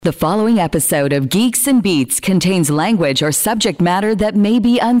The following episode of Geeks and Beats contains language or subject matter that may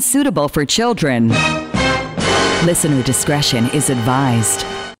be unsuitable for children. Listener discretion is advised.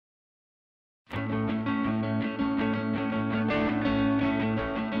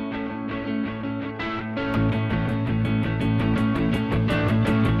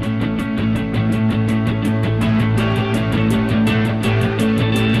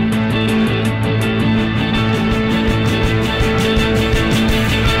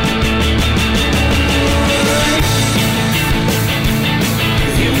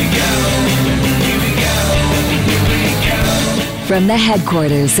 From the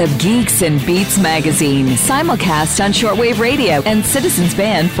headquarters of Geeks and Beats magazine, simulcast on shortwave radio and Citizens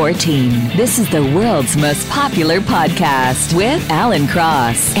Band 14. This is the world's most popular podcast with Alan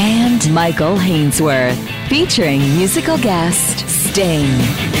Cross and Michael Hainsworth, featuring musical guest Sting.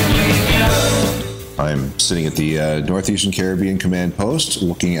 I'm sitting at the Northeastern Caribbean Command Post,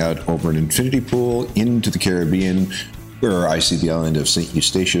 looking out over an infinity pool into the Caribbean, where I see the island of St.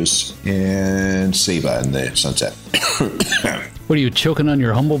 Eustatius and Saba in the sunset. What, are you choking on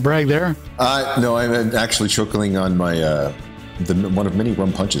your humble brag there? No, I'm actually choking on my one of many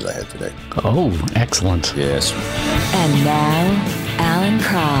rum punches I had today. Oh, excellent. Yes. And now, Alan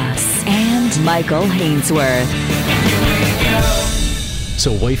Cross and Michael Hainsworth.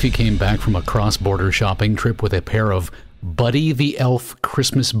 So Wifey came back from a cross-border shopping trip with a pair of Buddy the Elf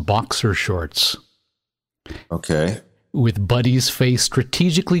Christmas boxer shorts. Okay. With Buddy's face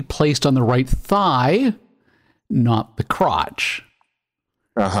strategically placed on the right thigh, not the crotch.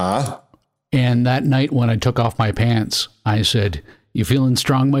 Uh-huh. And that night when I took off my pants, I said, "You feeling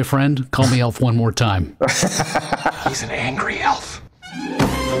strong, my friend? Call me elf one more time." He's an angry elf.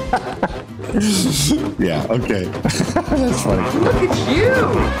 Yeah, okay. That's funny. Look at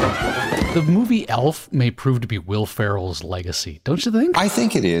you! The movie Elf may prove to be Will Ferrell's legacy, don't you think? I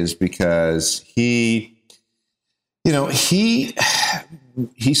think it is, because he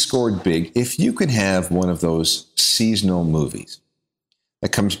scored big. If you could have one of those seasonal movies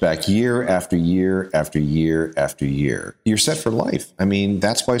that comes back year after year after year after year, you're set for life. I mean,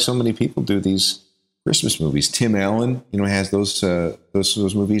 that's why so many people do these Christmas movies. Tim Allen, has those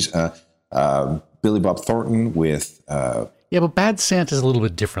movies. Billy Bob Thornton with. Yeah, but Bad Santa's a little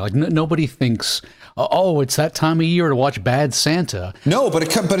bit different. Like nobody thinks, oh, it's that time of year to watch Bad Santa. No, but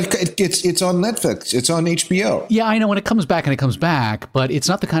it's on Netflix. It's on HBO. Yeah, I know. When it comes back, but it's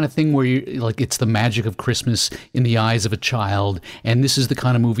not the kind of thing where it's the magic of Christmas in the eyes of a child. And this is the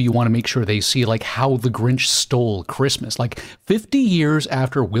kind of movie you want to make sure they see, like How the Grinch Stole Christmas. Like 50 years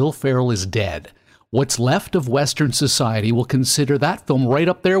after Will Ferrell is dead, what's left of Western society will consider that film right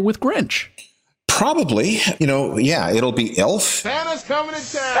up there with Grinch. Probably, it'll be Elf. Santa's coming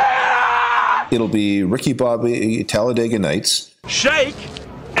to town. It'll be Ricky Bobby Talladega Nights. Shake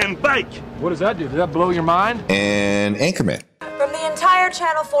and bake. What does that do? Does that blow your mind? And Anchorman. From the entire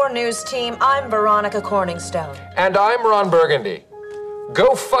Channel 4 News team, I'm Veronica Corningstone. And I'm Ron Burgundy.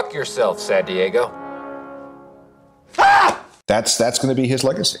 Go fuck yourself, San Diego. Ah! That's going to be his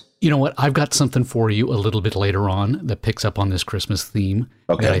legacy. You know what? I've got something for you a little bit later on that picks up on this Christmas theme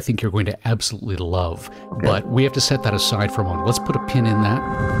that I think you're going to absolutely love. Okay. But we have to set that aside for a moment. Let's put a pin in that.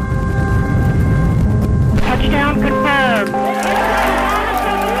 Touchdown confirmed.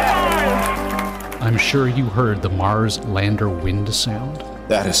 I'm sure you heard the Mars lander wind sound.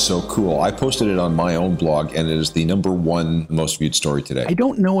 That is so cool. I posted it on my own blog, and it is the #1 most viewed story today. I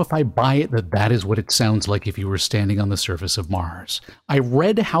don't know if I buy it that is what it sounds like if you were standing on the surface of Mars. I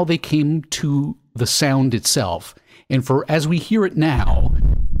read how they came to the sound itself, and as we hear it now,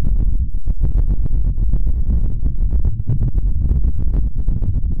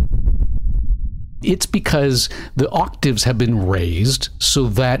 it's because the octaves have been raised so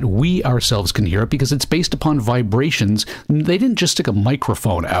that we ourselves can hear it, because it's based upon vibrations. They didn't just stick a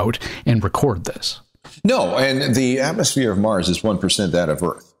microphone out and record this. No, and the atmosphere of Mars is 1% that of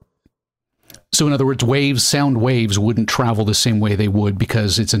Earth. So in other words, sound waves wouldn't travel the same way they would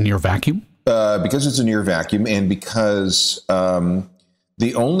because it's a near vacuum? Because it's a near vacuum, and because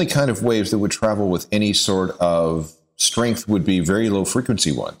the only kind of waves that would travel with any sort of strength would be very low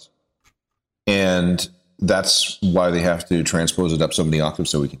frequency ones. And that's why they have to transpose it up so many octaves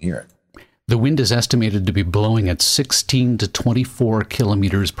so we can hear it. The wind is estimated to be blowing at 16 to 24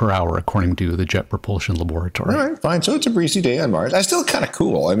 kilometers per hour, according to the Jet Propulsion Laboratory. All right, fine. So it's a breezy day on Mars. That's still kind of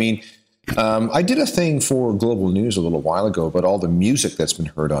cool. I mean, I did a thing for Global News a little while ago about all the music that's been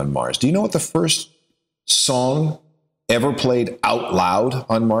heard on Mars. Do you know what the first song ever played out loud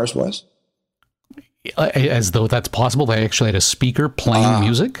on Mars was? As though that's possible. They actually had a speaker playing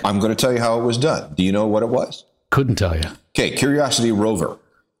music. I'm going to tell you how it was done. Do you know what it was? Couldn't tell you. Okay, Curiosity rover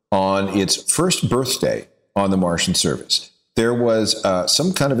on its first birthday on the Martian surface, there was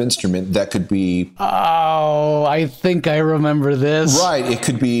some kind of instrument that could be... Oh, I think I remember this. Right. It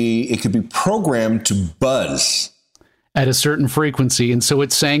could be programmed to buzz at a certain frequency, and so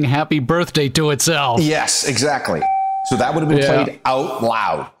it sang happy birthday to itself. Yes, exactly. So that would have been played out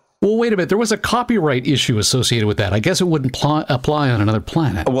loud. Well, wait a minute. There was a copyright issue associated with that. I guess it wouldn't apply on another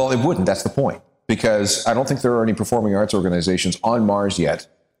planet. Well, it wouldn't. That's the point. Because I don't think there are any performing arts organizations on Mars yet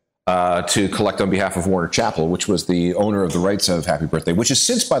to collect on behalf of Warner Chappell, which was the owner of the rights of Happy Birthday, which has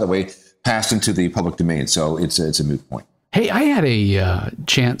since, by the way, passed into the public domain. So it's a moot point. Hey, I had a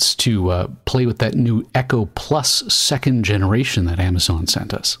chance to play with that new Echo Plus second generation that Amazon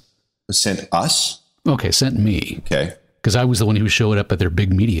sent us. Sent us? Okay, sent me. Okay. Because I was the one who showed up at their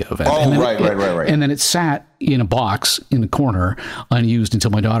big media event. Oh, right. And then it sat in a box in the corner, unused, until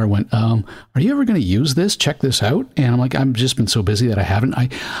my daughter went, are you ever going to use this? Check this out. And I'm like, I've just been so busy that I haven't.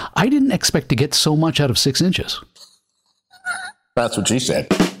 I didn't expect to get so much out of 6 inches. That's what she said.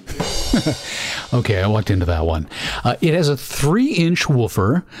 Okay, I walked into that one. It has a 3-inch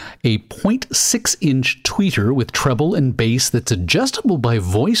woofer, a 0.6-inch tweeter with treble and bass that's adjustable by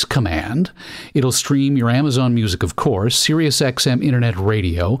voice command. It'll stream your Amazon Music, of course, Sirius XM Internet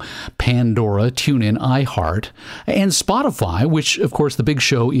Radio, Pandora, TuneIn, iHeart, and Spotify, which, of course, the big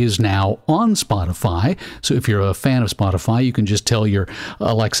show is now on Spotify. So if you're a fan of Spotify, you can just tell your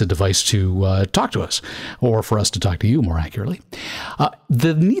Alexa device to talk to us, or for us to talk to you, more accurately.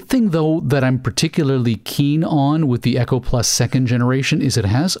 The neat thing, though, that I'm particularly keen on with the Echo Plus second generation is it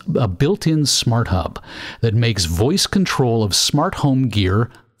has a built-in smart hub that makes voice control of smart home gear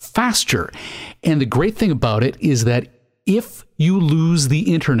faster. And the great thing about it is that if you lose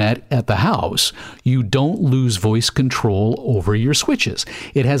the internet at the house, you don't lose voice control over your switches.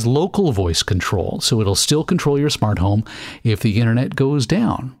 It has local voice control, so it'll still control your smart home if the internet goes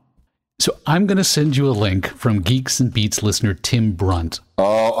down. So I'm going to send you a link from Geeks and Beats listener Tim Brunt.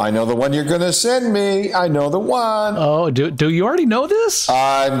 Oh, I know the one you're going to send me. I know the one. Oh, do you already know this?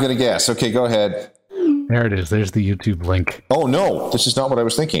 I'm going to guess. Okay, go ahead. There it is. There's the YouTube link. Oh, no. This is not what I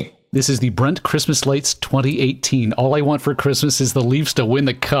was thinking. This is the Brunt Christmas Lights 2018. All I want for Christmas is the Leafs to win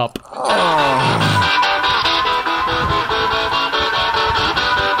the cup. Oh.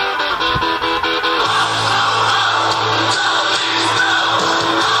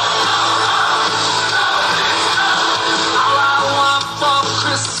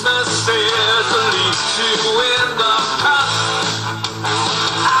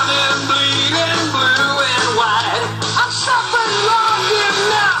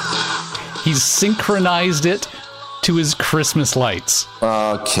 He's synchronized it to his Christmas lights.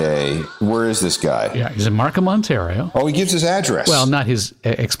 Okay. Where is this guy? Yeah, he's in Markham, Ontario. Oh, he gives his address. Well, not his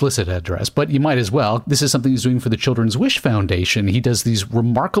explicit address, but you might as well. This is something he's doing for the Children's Wish Foundation. He does these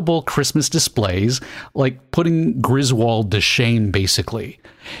remarkable Christmas displays, like putting Griswold to shame, basically.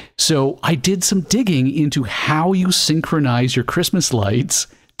 So I did some digging into how you synchronize your Christmas lights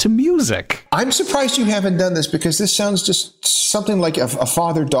to music. I'm surprised you haven't done this, because this sounds just something like a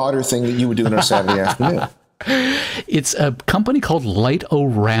father-daughter thing that you would do on a Saturday afternoon. It's a company called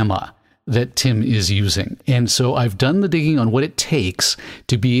Light-O-Rama that Tim is using. And so I've done the digging on what it takes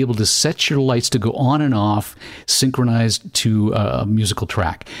to be able to set your lights to go on and off synchronized to a musical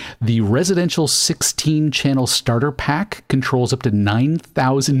track. The residential 16-channel starter pack controls up to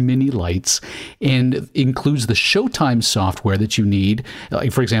 9,000 mini lights and includes the Showtime software that you need.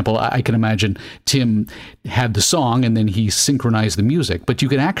 Like, for example, I can imagine Tim had the song and then he synchronized the music, but you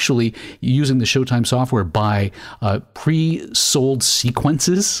can actually, using the Showtime software, buy pre-sold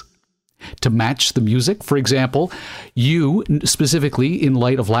sequences to match the music. For example, you specifically, in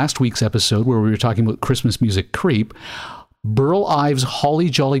light of last week's episode where we were talking about Christmas music creep, Burl Ives'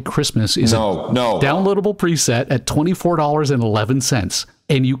 Holly Jolly Christmas is a downloadable preset at $24.11,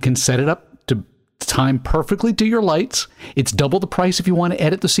 and you can set it up to time perfectly to your lights. It's double the price if you want to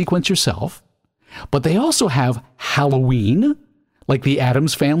edit the sequence yourself. But they also have Halloween, like the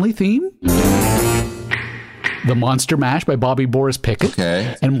Addams Family theme, The Monster Mash by Bobby Boris Pickett,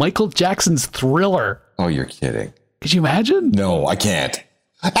 and Michael Jackson's Thriller. Oh, you're kidding. Could you imagine? No, I can't.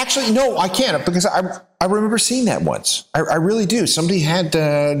 Actually, no, I can't, because I remember seeing that once. I really do. Somebody had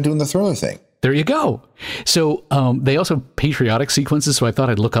doing the Thriller thing. There you go. So they also have patriotic sequences, so I thought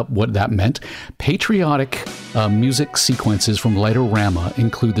I'd look up what that meant. Patriotic music sequences from Light-O-Rama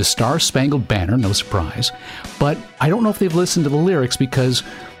include the Star Spangled Banner, no surprise, but I don't know if they've listened to the lyrics, because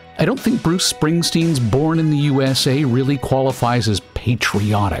I don't think Bruce Springsteen's Born in the USA really qualifies as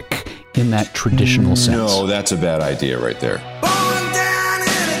patriotic in that traditional sense. No, that's a bad idea right there. Born down in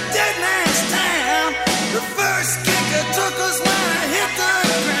a dead man's town, the first kicker took us when I hit the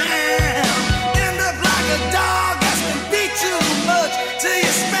ground.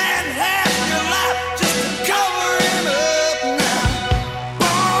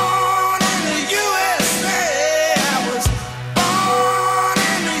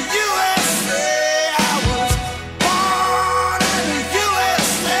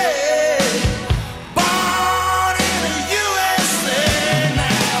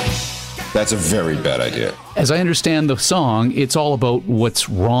 That's a very bad idea. As I understand the song, it's all about what's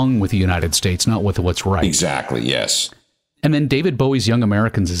wrong with the United States, not with what's right. Exactly, yes. And then David Bowie's Young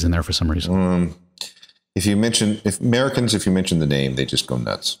Americans is in there for some reason. If you mention the name, they just go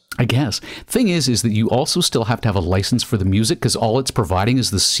nuts. I guess. Thing is that you also still have to have a license for the music because all it's providing is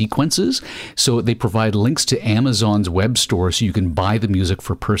the sequences. So they provide links to Amazon's web store so you can buy the music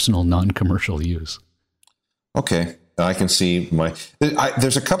for personal, non-commercial use. Okay. I can see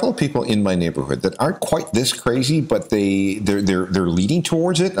there's a couple of people in my neighborhood that aren't quite this crazy, but they're leading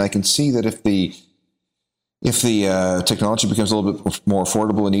towards it. And I can see that if the technology becomes a little bit more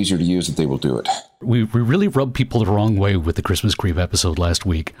affordable and easier to use, that they will do it. We really rubbed people the wrong way with the Christmas Creep episode last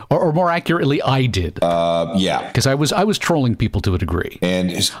week, or more accurately, I did. Yeah, because I was trolling people to a degree, and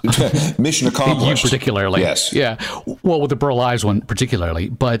mission accomplished. You particularly, yes, yeah. Well, with the Burl Ives one particularly,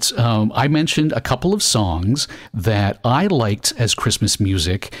 but I mentioned a couple of songs that I liked as Christmas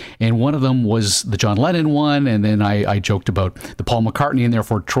music, and one of them was the John Lennon one, and then I joked about the Paul McCartney, and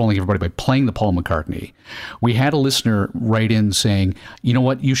therefore trolling everybody by playing the Paul McCartney. We had a listener write in saying, you know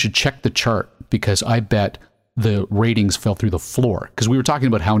what, you should check the chart because I bet the ratings fell through the floor. Because we were talking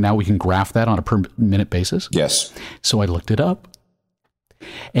about how now we can graph that on a per minute basis. Yes. So I looked it up.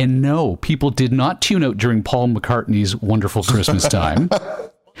 And no, people did not tune out during Paul McCartney's Wonderful Christmas Time.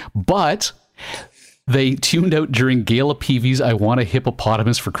 But they tuned out during Gayla Peavy's I Want a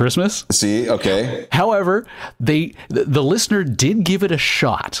Hippopotamus for Christmas. See, okay. However, the listener did give it a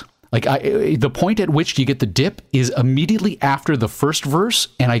shot. Like the point at which you get the dip is immediately after the first verse,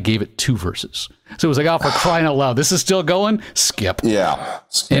 and I gave it 2 verses. So it was like, oh, for crying out loud, this is still going? Skip. Yeah.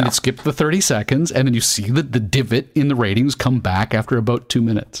 And it skipped the 30 seconds, and then you see the divot in the ratings come back after about 2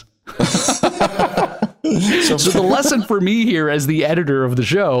 minutes. So the lesson for me here as the editor of the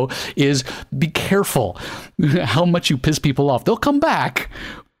show is be careful how much you piss people off. They'll come back,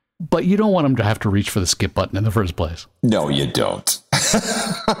 but you don't want them to have to reach for the skip button in the first place. No, you don't.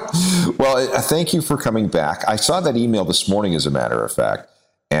 Well, thank you for coming back. I saw that email this morning, as a matter of fact,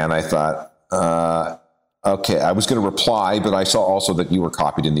 and I thought, okay, I was going to reply, but I saw also that you were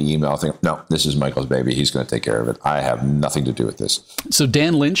copied in the email. I think, no, this is Michael's baby. He's going to take care of it. I have nothing to do with this. So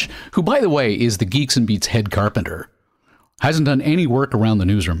Dan Lynch, who, by the way, is the Geeks and Beats head carpenter, hasn't done any work around the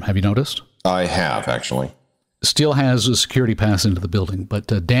newsroom. Have you noticed? I have, actually. Still has a security pass into the building. But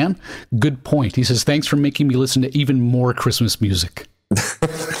Dan, good point. He says, thanks for making me listen to even more Christmas music.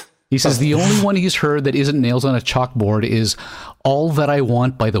 He says the only one he's heard that isn't nails on a chalkboard is All That I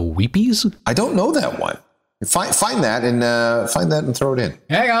Want by the Weepies. I don't know that one. Find that and throw it in.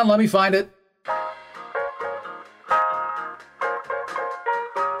 Hang on, let me find it.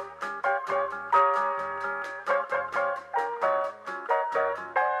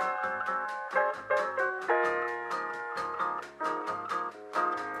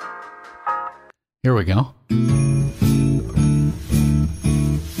 Here we go.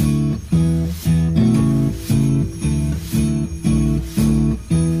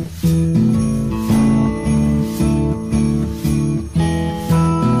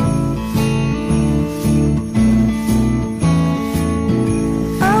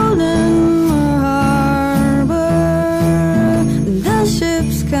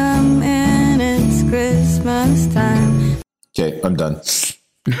 Okay, I'm done.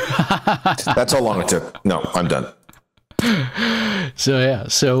 That's how long it took. No, I'm done.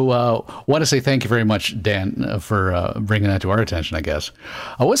 So want to say thank you very much, Dan, for bringing that to our attention, I guess.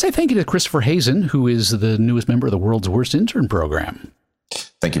 I want to say thank you to Christopher Hazen, who is the newest member of the World's Worst Intern program.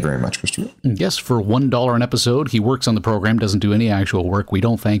 Thank you very much, Christopher. Yes, for $1 an episode. He works on the program, doesn't do any actual work. We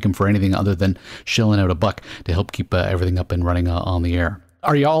don't thank him for anything other than shelling out $1 to help keep everything up and running on the air.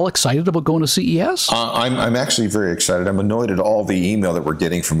 Are you all excited about going to CES? I'm actually very excited. I'm annoyed at all the email that we're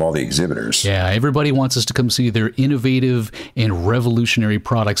getting from all the exhibitors. Yeah, everybody wants us to come see their innovative and revolutionary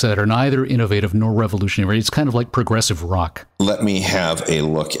products that are neither innovative nor revolutionary. It's kind of like progressive rock. Let me have a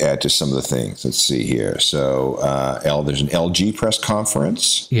look at just some of the things. Let's see here. So there's an LG press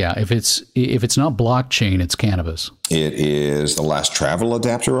conference. Yeah, if it's not blockchain, it's cannabis. It is the last travel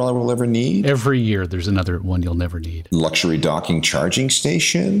adapter I will ever need. Every year, there's another one you'll never need. Luxury docking charging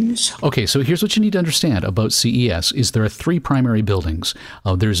stations. Okay, so here's what you need to understand about CES is there are 3 primary buildings.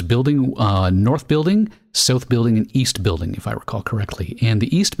 There's building North Building, South Building, and East Building, if I recall correctly. And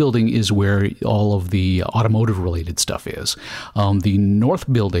the East Building is where all of the automotive-related stuff is. The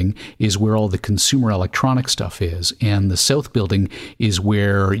North Building is where all the consumer electronic stuff is. And the South Building is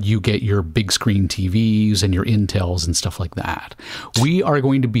where you get your big screen TVs and your Intels and stuff like that. We are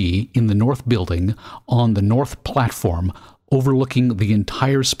going to be in the North Building on the North platform overlooking the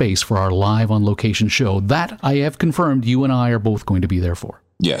entire space for our live on location show. That I have confirmed you and I are both going to be there for.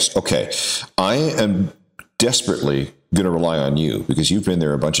 Yes. Okay. I am desperately going to rely on you because you've been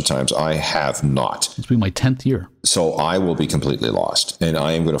there a bunch of times. I have not. It's been my 10th year. So I will be completely lost, and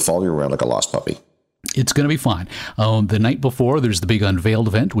I am going to follow you around like a lost puppy. It's going to be fine. The night before, there's the big unveiled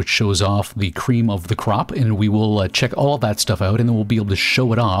event, which shows off the cream of the crop, and we will check all of that stuff out, and then we'll be able to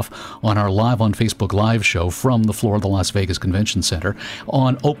show it off on our live on Facebook live show from the floor of the Las Vegas Convention Center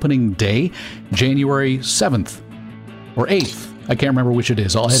on opening day, January 7th or 8th. I can't remember which it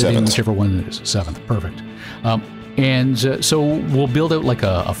is. I'll edit in whichever one it is. 7th. Perfect. So we'll build out like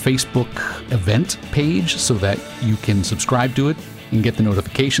a Facebook event page so that you can subscribe to it and get the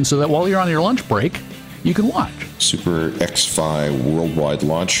notification so that while you're on your lunch break, you can watch. Super X5 worldwide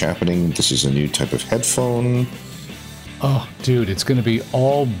launch happening. This is a new type of headphone. Oh, dude, it's going to be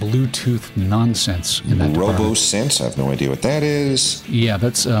all Bluetooth nonsense in that department. RoboSense, I have no idea what that is. Yeah,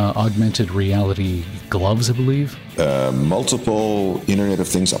 that's augmented reality gloves, I believe. Multiple Internet of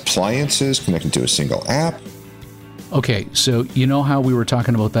Things appliances connected to a single app. Okay, so you know how we were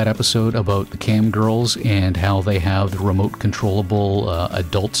talking about that episode about the cam girls and how they have the remote controllable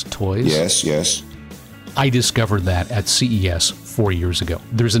adult toys? Yes. I discovered that at CES 4 years ago.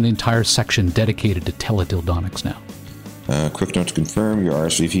 There's an entire section dedicated to teledildonics now. Quick note to confirm your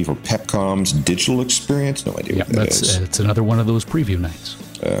RSVP for Pepcom's digital experience. No idea what that is. It's another one of those preview nights.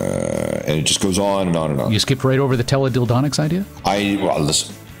 And it just goes on and on and on. You skipped right over the teledildonics idea?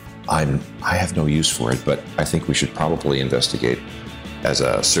 Listen, I have no use for it, but I think we should probably investigate as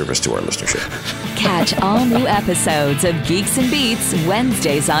a service to our listenership. Catch all new episodes of Geeks and Beats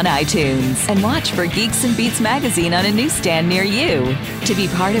Wednesdays on iTunes and watch for Geeks and Beats magazine on a newsstand near you. To be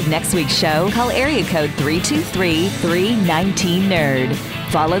part of next week's show, call area code 323-319-NERD.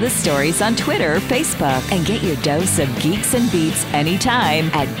 Follow the stories on Twitter or Facebook and get your dose of Geeks and Beats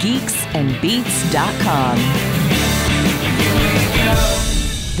anytime at geeksandbeats.com.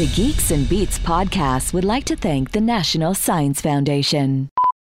 The Geeks and Beats podcast would like to thank the National Science Foundation.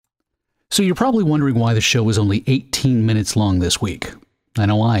 So you're probably wondering why the show is only 18 minutes long this week. I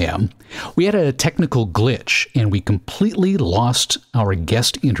know I am. We had a technical glitch and we completely lost our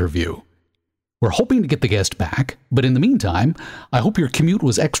guest interview. We're hoping to get the guest back, but in the meantime, I hope your commute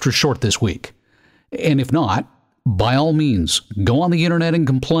was extra short this week. And if not, by all means, go on the internet and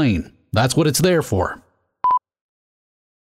complain. That's what it's there for.